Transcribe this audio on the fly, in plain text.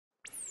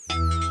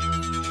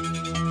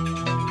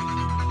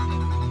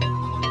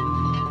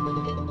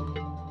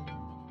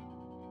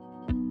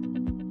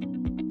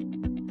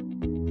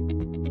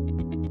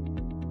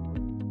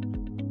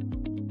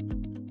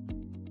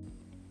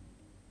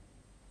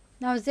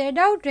Now Z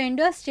out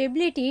renders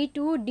stability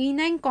to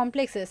D9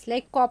 complexes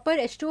like copper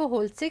H2O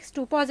whole 6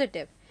 2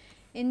 positive.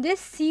 In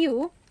this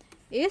Cu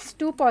is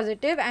 2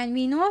 positive and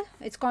we know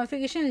its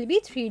configuration will be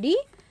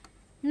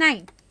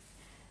 3D9.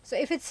 So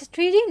if it's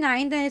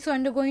 3D9 then it's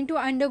going to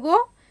undergo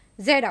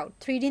Z out.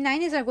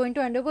 3D9 is going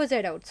to undergo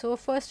Z out. So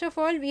first of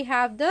all we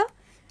have the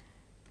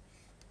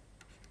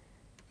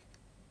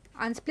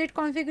unsplit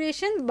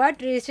configuration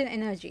but raised in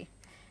energy.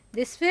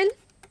 This will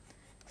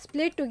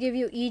split to give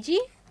you Eg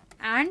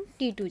and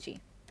T2G,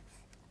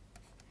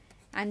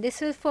 and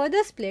this will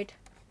further split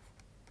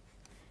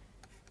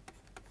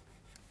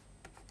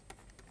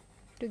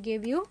to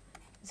give you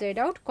Z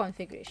out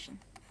configuration.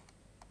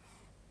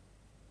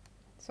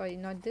 Sorry,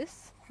 not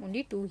this,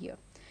 only 2 here.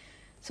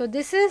 So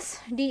this is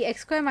dx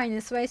square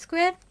minus y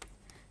square,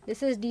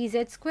 this is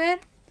dz square,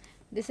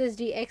 this is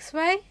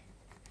dxy,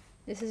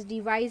 this is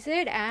dyz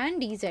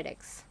and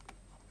dzx.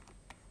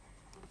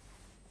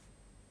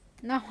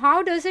 Now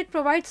how does it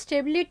provide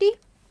stability?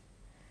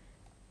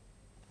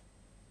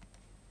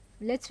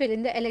 Let's fill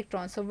in the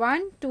electrons. So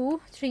 1,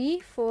 2, 3,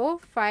 4,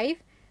 5,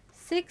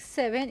 6,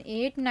 7,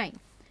 8, 9.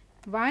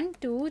 1,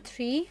 2,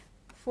 3,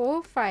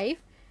 4, 5,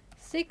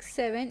 6,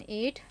 7,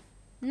 8,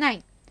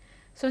 9.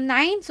 So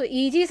 9, so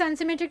Eg is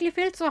unsymmetrically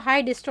filled, so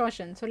high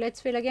distortion. So let's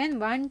fill again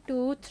 1,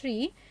 2,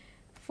 3,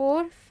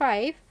 4,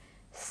 5,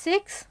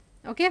 6.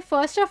 Okay,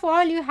 first of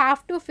all you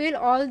have to fill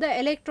all the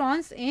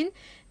electrons in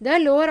the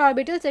lower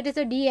orbitals, that is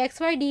the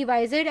dxy,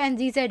 dyz and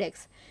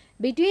dzx.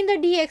 Between the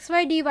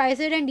dxy, dyz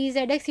and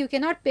dzx you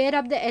cannot pair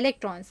up the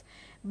electrons,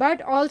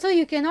 but also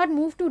you cannot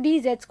move to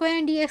dz square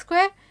and dx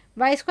square,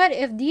 y square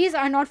if these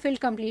are not filled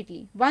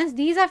completely. Once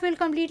these are filled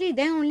completely,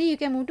 then only you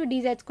can move to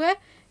dz square,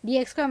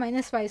 dx square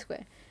minus y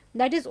square.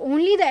 That is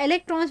only the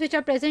electrons which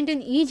are present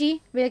in Eg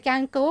where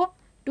can go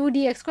to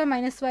dx square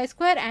minus y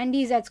square and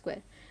dz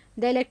square.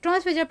 The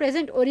electrons which are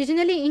present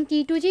originally in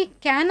T2G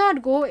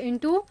cannot go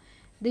into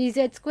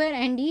dz square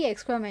and dx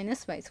square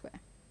minus y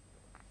square.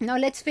 Now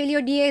let's fill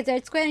your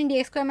dz square and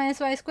dx square minus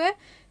y square.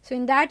 So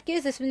in that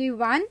case this will be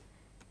 1,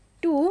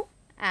 2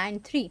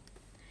 and 3.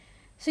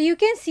 So you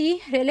can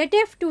see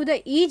relative to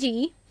the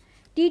Eg,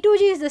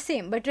 T2G is the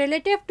same, but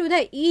relative to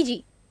the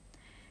Eg,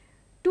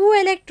 2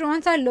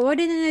 electrons are lowered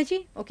in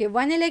energy. Okay,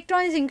 1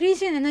 electron is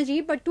increased in energy,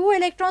 but 2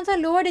 electrons are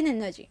lowered in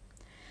energy.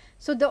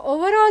 So the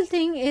overall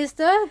thing is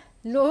the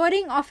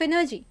lowering of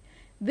energy,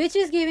 which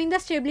is giving the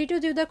stability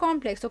to the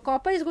complex. So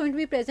copper is going to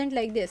be present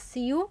like this: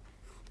 Cu,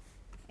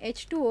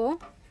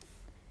 H2O,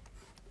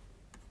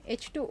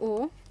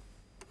 H2O,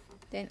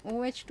 then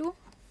OH2,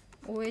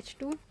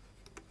 OH2,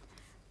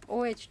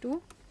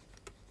 OH2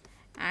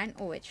 and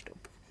OH2.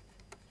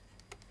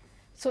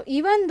 So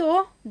even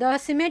though the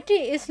symmetry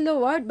is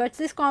lowered, but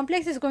this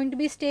complex is going to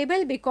be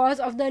stable because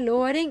of the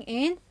lowering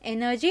in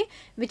energy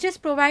which is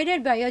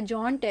provided by a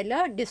Jahn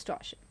Teller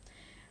distortion.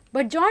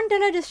 But Jahn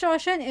Teller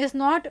distortion is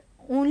not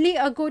only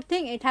a good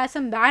thing, it has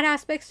some bad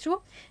aspects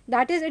too.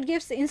 That is, it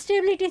gives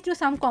instability to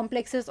some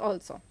complexes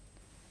also.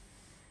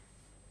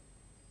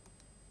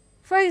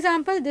 For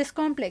example, this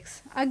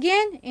complex.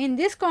 Again, in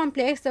this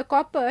complex, the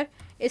copper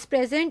is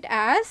present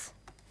as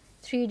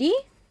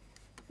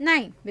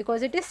 3D9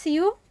 because it is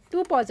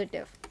Cu2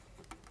 positive.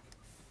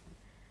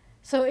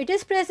 So it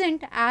is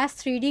present as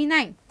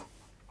 3D9.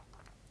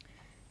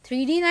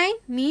 3D9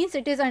 means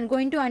it is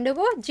going to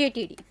undergo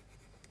JTD.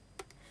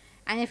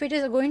 And if it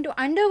is going to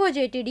undergo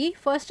JTD,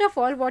 first of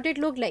all, what it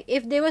looked like,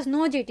 if there was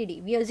no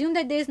JTD, we assume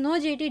that there is no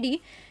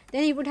JTD,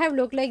 then it would have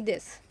looked like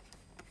this.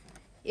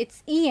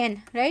 It's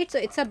En, right? So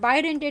it's a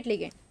bidentate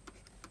ligand.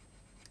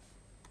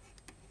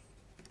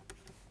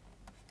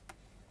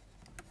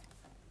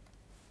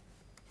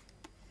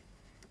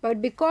 But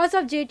because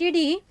of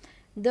JTD,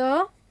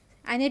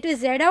 and it is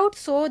Z out,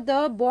 so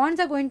the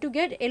bonds are going to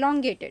get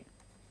elongated.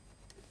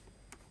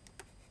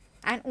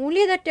 And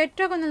only the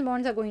tetragonal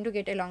bonds are going to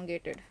get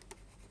elongated.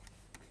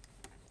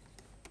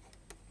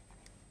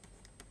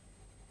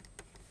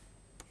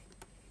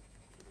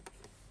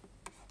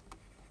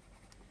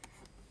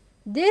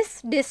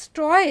 This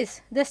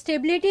destroys the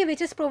stability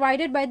which is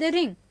provided by the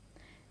ring.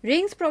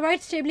 Rings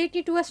provide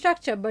stability to a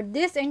structure, but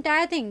this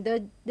entire thing,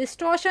 the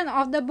distortion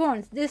of the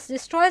bonds, this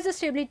destroys the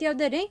stability of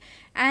the ring,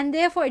 and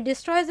therefore it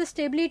destroys the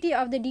stability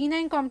of the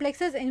D9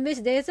 complexes in which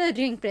there is a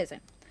ring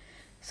present.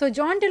 So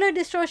Jahn Teller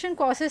distortion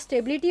causes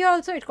stability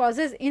also, it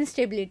causes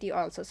instability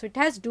also. So it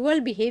has dual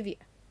behavior.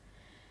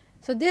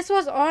 So this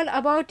was all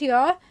about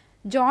your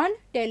Jahn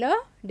Teller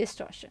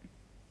distortion.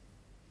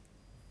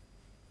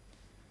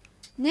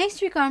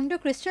 Next we come to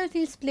crystal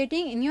field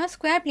splitting in your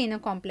square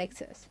planar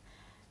complexes.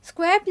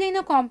 Square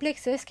planar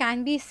complexes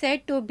can be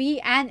said to be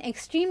an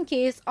extreme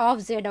case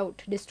of Z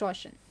out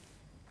distortion.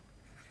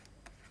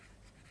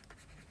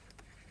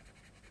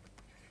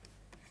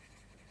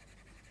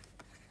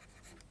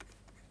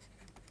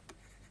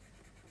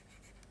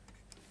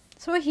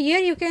 So here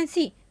you can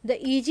see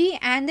the Eg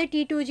and the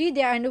T2G,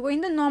 they are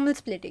undergoing the normal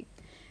splitting.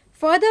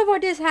 Further,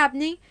 what is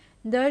happening?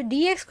 The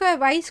dx square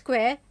y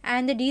square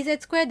and the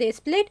dz square, they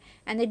split,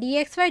 and the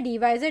dxy,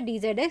 dyz,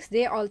 dzx,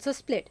 they also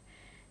split.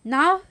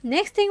 Now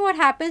next thing what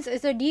happens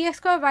is the dx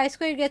square y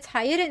square gets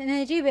higher in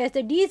energy, whereas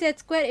the dz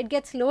square it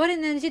gets lower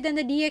in energy than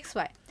the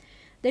dxy.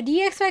 The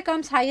dxy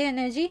comes higher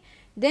energy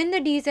then the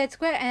dz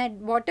square, and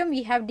at bottom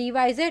we have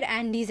dyz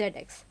and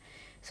dzx.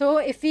 So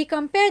if we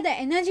compare the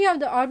energy of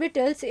the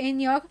orbitals in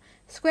your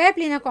square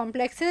planar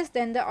complexes,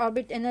 then the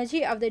orbit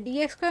energy of the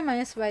dx square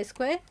minus y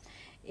square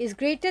is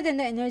greater than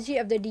the energy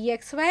of the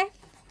dxy,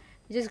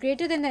 which is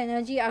greater than the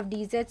energy of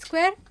dz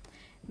square,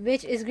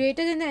 which is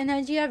greater than the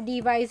energy of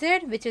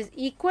dyz, which is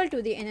equal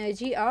to the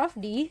energy of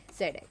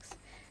dzx.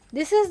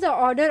 This is the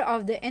order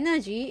of the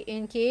energy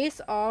in case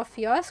of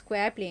your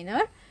square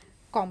planar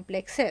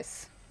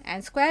complexes,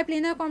 and square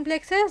planar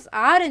complexes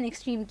are an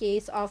extreme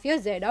case of your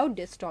Z out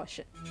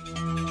distortion.